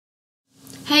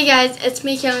Hey guys, it's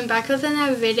me Kayleen back with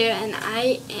another video, and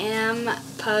I am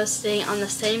posting on the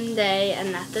same day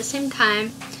and at the same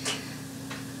time.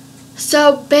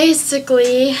 So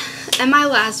basically, in my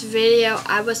last video,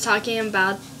 I was talking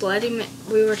about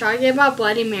we were talking about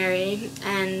Bloody Mary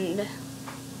and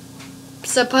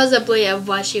supposedly of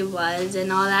what she was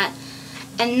and all that.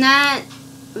 And that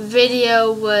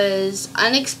video was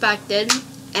unexpected,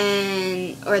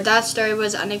 or that story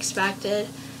was unexpected.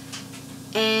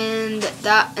 And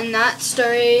that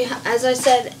story, as I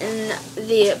said in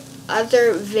the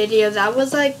other video, that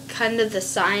was like kind of the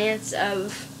science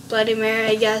of Bloody Mary,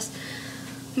 I guess.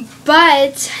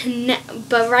 But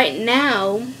right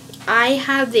now, I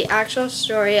have the actual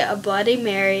story of Bloody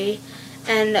Mary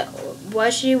and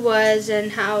what she was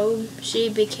and how she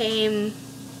became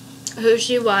who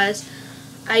she was,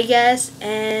 I guess,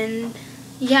 and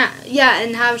yeah,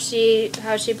 and how she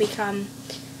become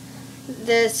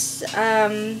this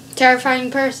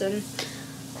terrifying person.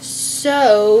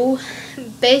 So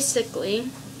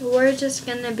basically, we're just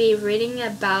gonna be reading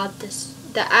about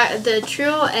the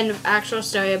true and actual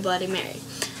story of Bloody Mary.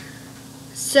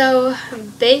 So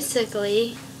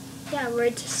basically, yeah,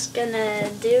 we're just gonna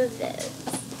do this.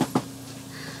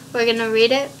 We're gonna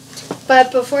read it.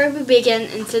 But before we begin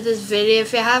into this video,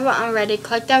 if you haven't already,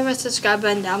 click that red subscribe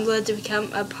button down below to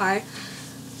become a part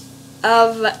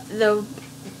of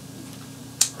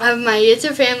my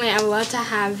YouTube family. I would love to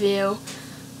have you.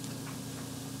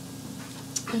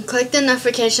 And click the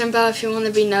notification bell if you want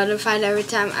to be notified every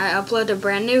time I upload a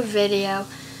brand new video.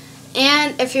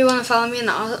 And if you want to follow me on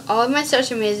all of my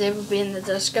social media, they will be in the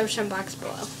description box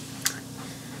below.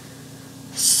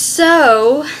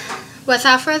 So,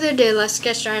 without further ado, let's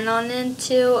get straight on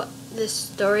into the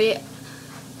story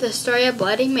of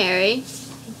Bloody Mary.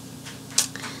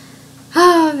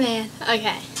 Oh man,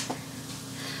 okay.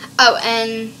 Oh,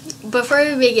 and before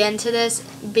we begin into this,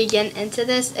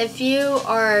 if you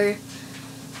are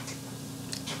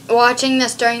watching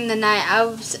this during the night,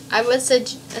 I would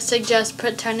suggest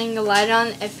turning the light on.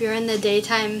 If you're in the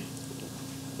daytime,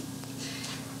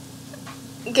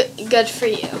 good for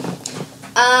you.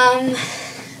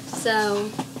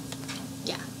 So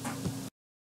yeah.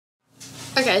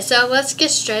 Okay, so let's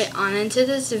get straight on into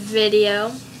this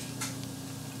video.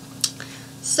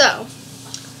 So,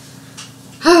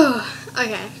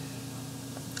 okay.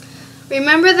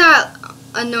 Remember that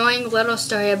annoying little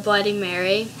story of Bloody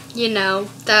Mary? You know,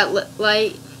 that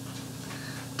light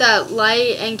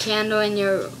and candle in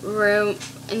your room,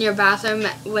 in your bathroom,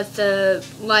 with the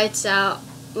lights out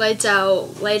late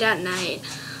at night.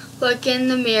 Look in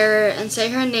the mirror and say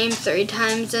her name 3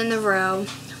 times in a row.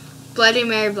 Bloody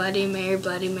Mary, Bloody Mary,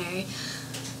 Bloody Mary.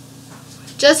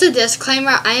 Just a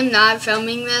disclaimer, I am not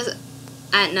filming this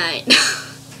at night.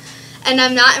 And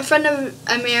I'm not in front of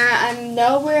a mirror. I'm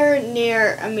nowhere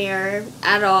near a mirror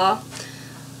at all.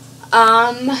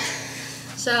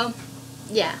 So,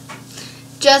 yeah.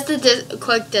 Just a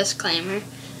quick disclaimer.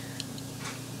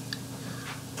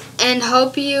 And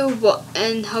hope you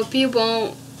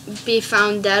won't be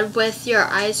found dead with your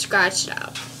eyes scratched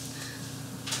out.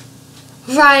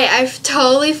 Right, I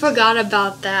totally forgot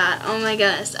about that. Oh my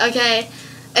goodness. Okay,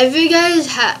 if you guys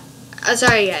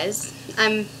sorry guys,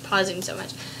 I'm pausing so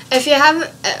much. If you haven't,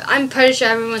 I'm pretty sure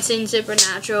everyone's seen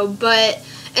Supernatural, but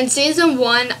in season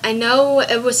 1, I know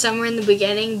it was somewhere in the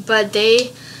beginning, but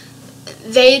they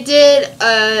did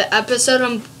a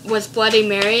episode with Bloody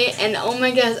Mary, and oh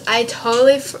my gosh, I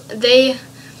totally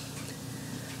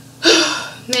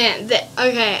man,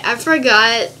 okay, I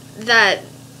forgot that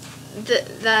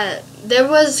there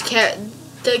was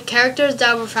the characters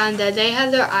that were found dead. They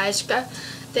have their eyes out,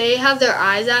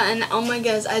 and oh my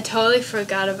gosh, I totally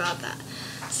forgot about that.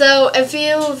 So if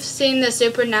you've seen the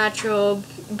Supernatural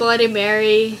Bloody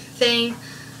Mary thing,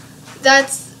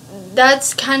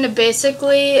 that's kind of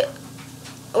basically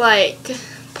like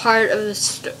part of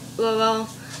the well,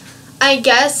 I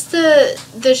guess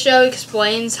the show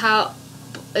explains how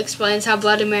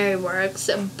Bloody Mary works,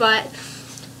 but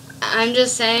I'm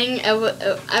just saying I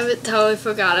would totally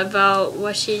forgot about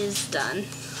what she's done,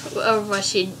 or what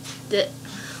she did,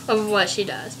 or what she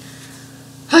does.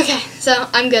 Okay, so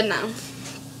I'm good now.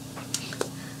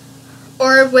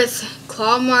 Or with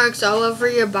claw marks all over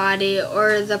your body,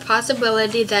 or the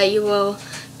possibility that you will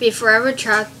be forever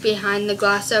trapped behind the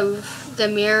glass of the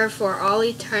mirror for all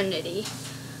eternity.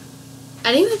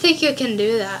 I don't even think you can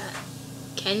do that.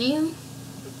 Can you?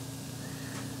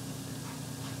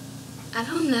 I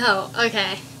don't know.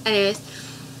 Okay. Anyways.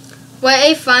 What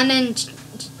a fun and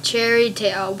cheery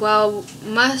tale. Well,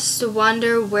 must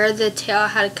wonder where the tale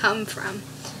had come from.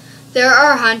 There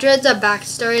are hundreds of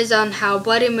backstories on how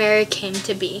Bloody Mary came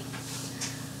to be.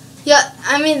 Yeah,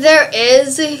 I mean, there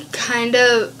is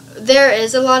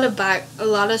a lot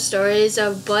of stories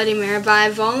of Bloody Mary, but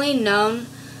I've only known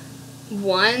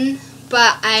one,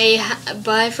 but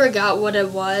I forgot what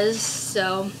it was.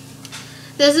 So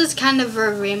this is kind of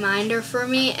a reminder for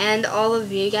me and all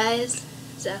of you guys.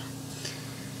 So,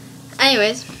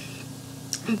 anyways,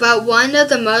 but one of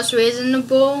the most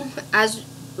reasonable as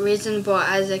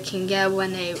it can get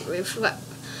when a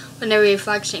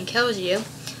reflection kills you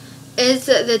is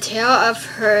the tale of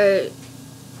her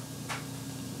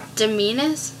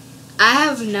Demeanus. I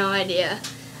have no idea.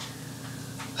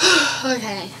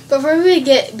 Okay, before we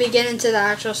begin into the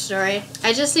actual story,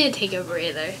 I just need to take a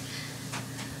breather.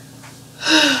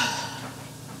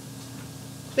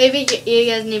 Maybe you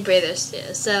guys need breathers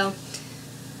too. So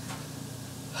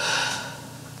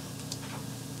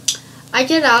I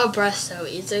get out of breath so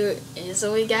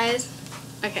easily, guys.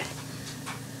 Okay.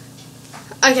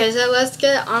 Okay, so let's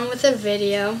get on with the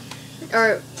video.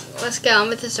 Or, let's get on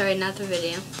with the story, not the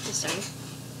video. The story.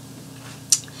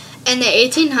 In the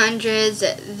 1800s,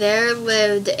 there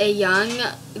lived a young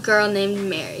girl named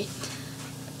Mary.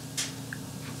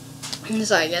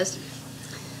 Sorry, guys.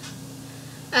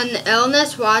 An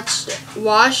illness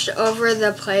washed over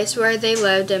the place where they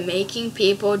lived, making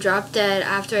people drop dead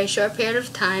after a short period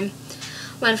of time.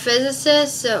 When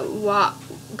physicists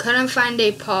couldn't find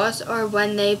a pulse, or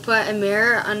when they put a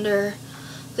mirror under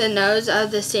the nose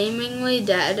of the seemingly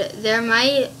dead, there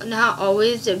might not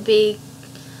always be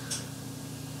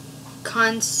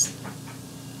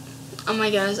oh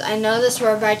my gosh, I know this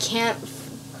word, but I can't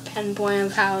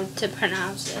pinpoint how to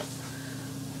pronounce it.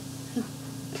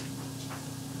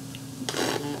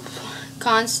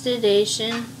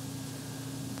 Condensation.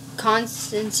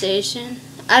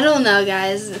 I don't know,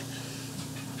 guys.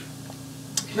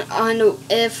 On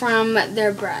it from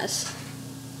their breasts.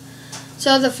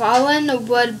 So the fallen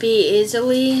would be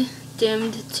easily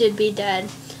doomed to be dead.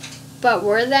 But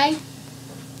were they?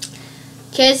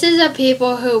 Cases of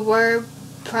people who were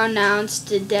pronounced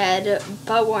dead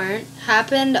but weren't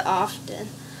happened often.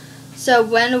 So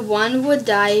when one would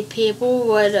die, people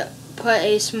would put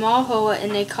a small hole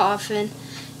in a coffin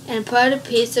and put a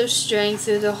piece of string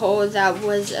through the hole that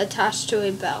was attached to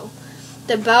a bell.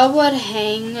 The bell would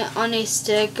hang on a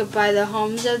stick by the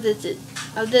homes of the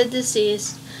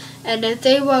deceased, and if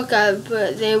they woke up,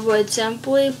 they would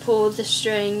simply pull the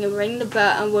string, ring the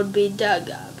bell, and would be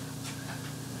dug up.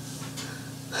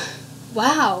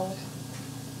 Wow.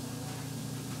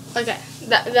 Okay,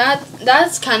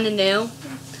 that's kind of new.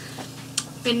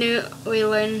 We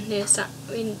learn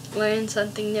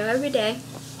something new every day.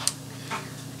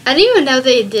 I didn't even know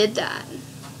they did that.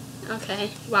 Okay,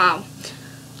 wow.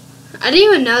 I didn't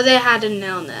even know they had an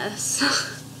illness.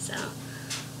 So,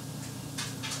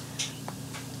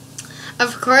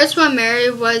 of course, when Mary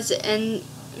was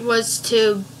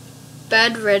too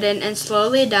bedridden and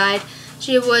slowly died,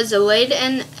 she was laid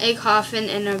in a coffin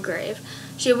in her grave.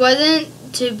 She wasn't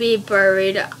to be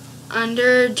buried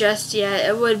under just yet.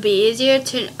 It would be easier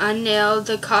to unnail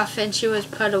the coffin she was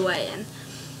put away in.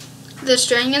 The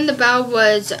string and the bell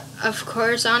was, of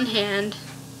course, on hand.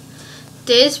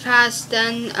 Days passed,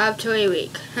 then up to a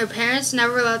week. Her parents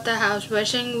never left the house,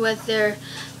 wishing with their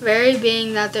very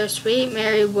being that their sweet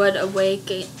Mary would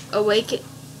awaken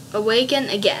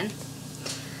again.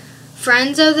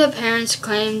 Friends of the parents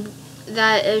claimed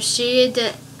that if she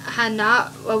had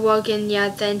not awoken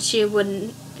yet, then she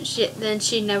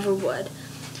never would.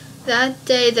 That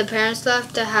day, the parents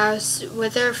left the house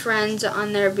with her friends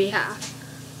on their behalf.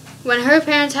 When her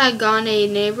parents had gone, a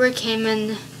neighbor came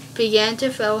and began to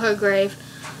fill her grave,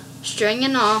 string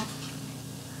and all,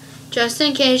 just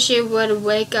in case she would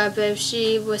wake up if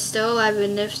she was still alive,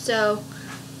 and if so,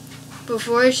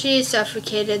 before she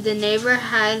suffocated. The neighbor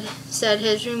had said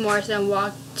his remorse and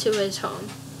walked to his home.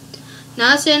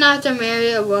 Not soon after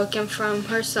Mary awoken from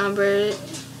her slumber,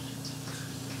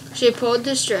 she pulled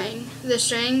the string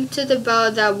to the bell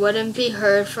that wouldn't be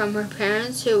heard from her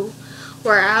parents, who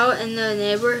were out, and the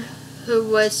neighbor who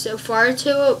was too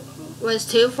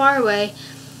far away.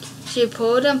 She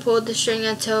pulled and pulled the string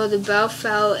until the bell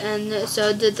fell, and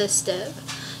so did the stick.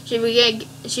 She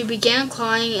began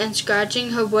clawing and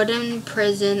scratching her wooden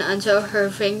prison until her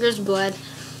fingers bled.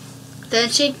 Then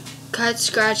she kept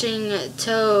scratching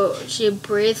till she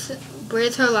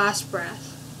breathed her last breath.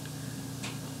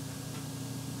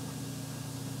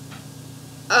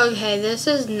 Okay, this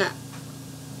is not.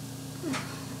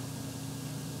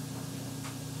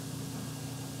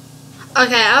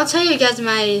 Okay, I'll tell you guys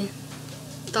my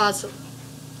thoughts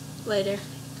later.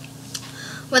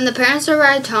 When the parents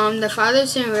arrived home, the father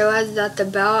soon realized that the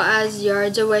bell, as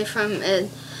yards away from it,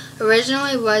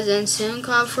 originally was and soon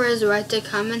called for his wife to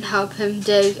come and help him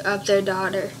dig up their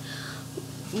daughter.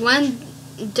 When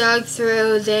dug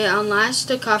through, they unlatched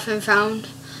the coffin, found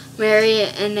Mary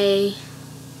in a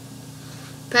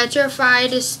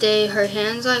petrified state, her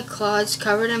hands like claws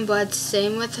covered in blood,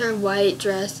 same with her white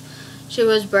dress she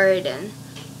was buried in.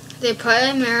 They put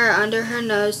a mirror under her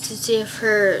nose to see if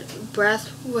her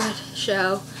breath would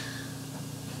show.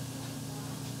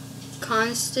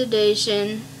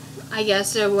 Constipation, I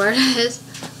guess the word is,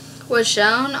 was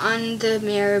shown on the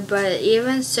mirror, but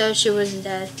even so she was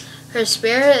dead. Her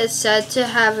spirit is said to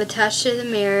have attached to the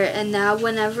mirror, and now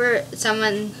whenever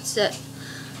someone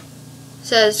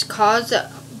says calls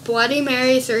Bloody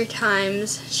Mary 3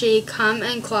 times, she comes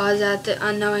and claws at the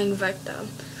unknowing victim.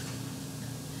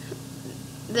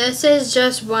 This is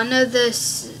just one of the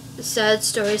sad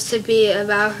stories to be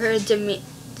about her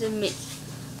demise,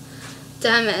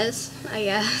 I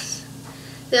guess.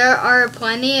 There are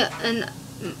plenty, and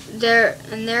there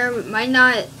might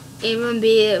not even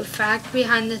be a fact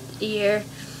behind the year,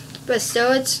 but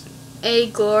still it's a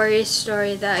glorious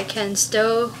story that can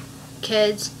still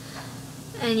kids,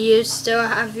 and you still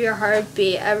have your heart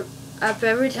beat up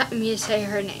every time you say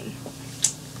her name.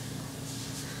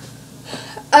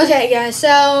 Okay guys,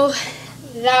 so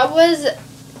that was,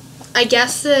 I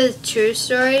guess, the true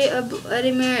story of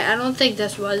Bloody Mary. I don't think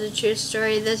this was a true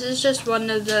story. This is just one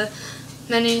of the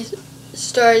many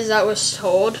stories that was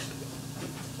told.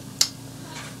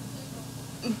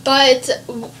 But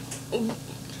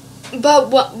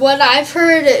what I've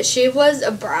heard, she was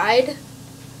a bride.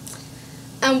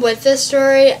 And with this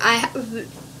story, I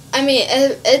mean,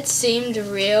 it seemed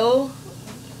real.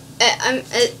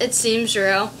 It seems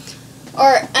real.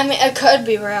 Or, I mean, it could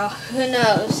be real. Who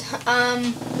knows?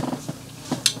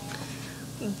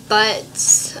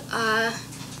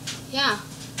 Yeah.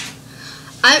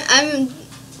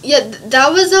 Yeah,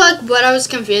 that was like what I was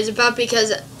confused about,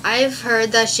 because I've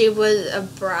heard that she was a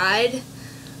bride.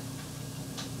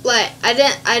 Like,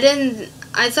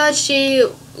 I thought she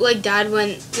like died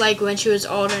when she was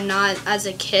older, not as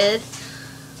a kid.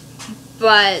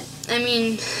 But I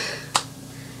mean,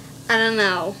 I don't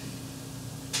know.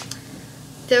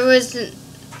 There were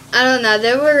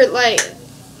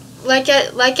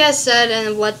like I said,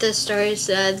 and what the story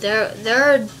said, there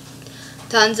are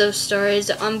tons of stories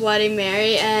on Bloody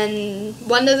Mary, and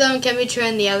one of them can be true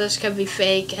and the others can be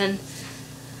fake, and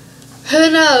who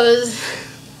knows,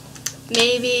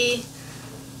 maybe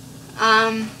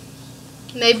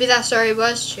that story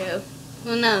was true,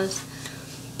 who knows.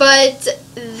 But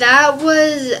that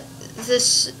was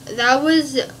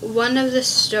one of the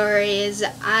stories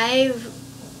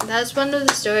that's one of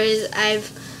the stories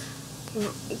I've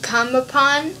come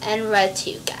upon and read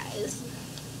to you guys.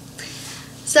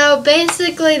 So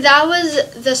basically, that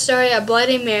was the story of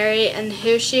Bloody Mary and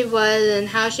who she was and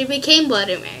how she became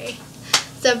Bloody Mary.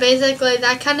 So basically,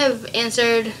 that kind of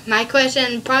answered my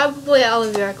question, probably all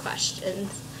of your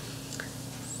questions.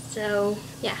 So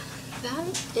yeah,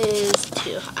 that is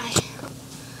too high.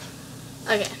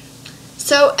 Okay.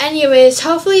 So anyways,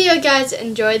 hopefully you guys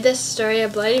enjoyed this story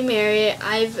of Bloody Mary.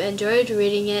 I've enjoyed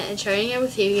reading it and sharing it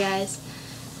with you guys.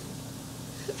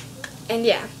 And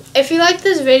yeah, if you like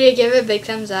this video, give it a big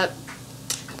thumbs up.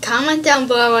 Comment down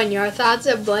below on your thoughts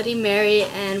of Bloody Mary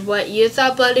and what you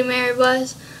thought Bloody Mary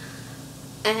was,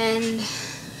 and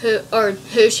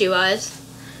who she was.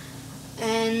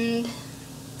 And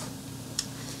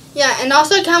yeah, and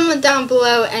also comment down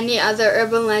below any other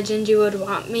urban legends you would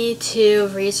want me to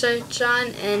research on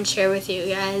and share with you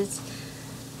guys.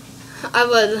 I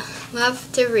would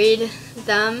love to read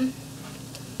them.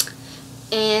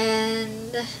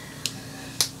 And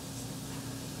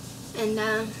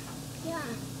yeah.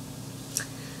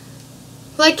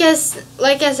 Like I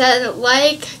said,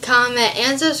 like, comment,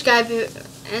 and subscribe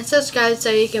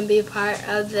so you can be part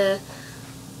of the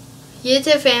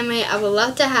YouTube family. I would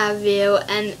love to have you,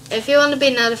 and if you want to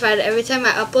be notified every time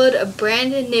I upload a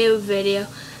brand new video,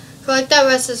 click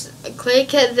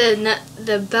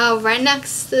the bell right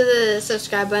next to the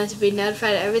subscribe button to be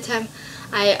notified every time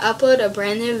I upload a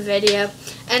brand new video.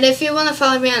 And if you want to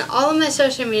follow me on all of my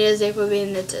social medias, they will be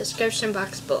in the description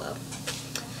box below.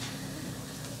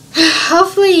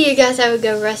 Hopefully you guys have a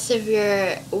good rest of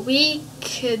your week,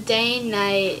 day,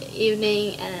 night,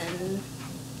 evening, and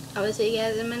I will see you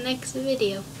guys in my next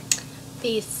video.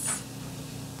 Peace.